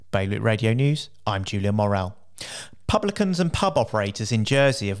Bailiwick Radio News, I'm Julia Morrell. Publicans and pub operators in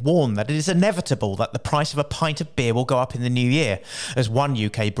Jersey have warned that it is inevitable that the price of a pint of beer will go up in the new year, as one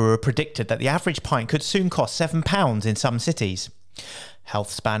UK brewer predicted that the average pint could soon cost £7 in some cities.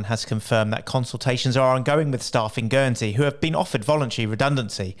 Healthspan has confirmed that consultations are ongoing with staff in Guernsey who have been offered voluntary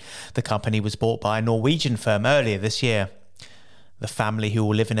redundancy. The company was bought by a Norwegian firm earlier this year. The family, who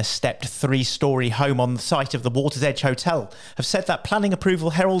will live in a stepped 3-storey home on the site of the Water's Edge Hotel, have said that planning approval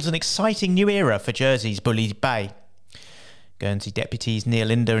heralds an exciting new era for Jersey's Bully Bay. Guernsey deputies Neil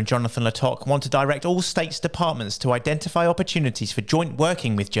Linder and Jonathan Lattock want to direct all state's departments to identify opportunities for joint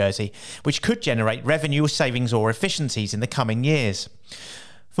working with Jersey, which could generate revenue savings or efficiencies in the coming years.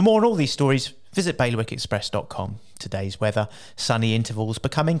 For more on all these stories, visit bailiwickexpress.com. Today's weather: sunny intervals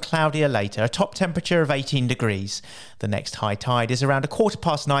becoming cloudier later, a top temperature of 18 degrees. The next high tide is around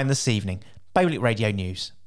 9:15 this evening. Bailiwick Radio News.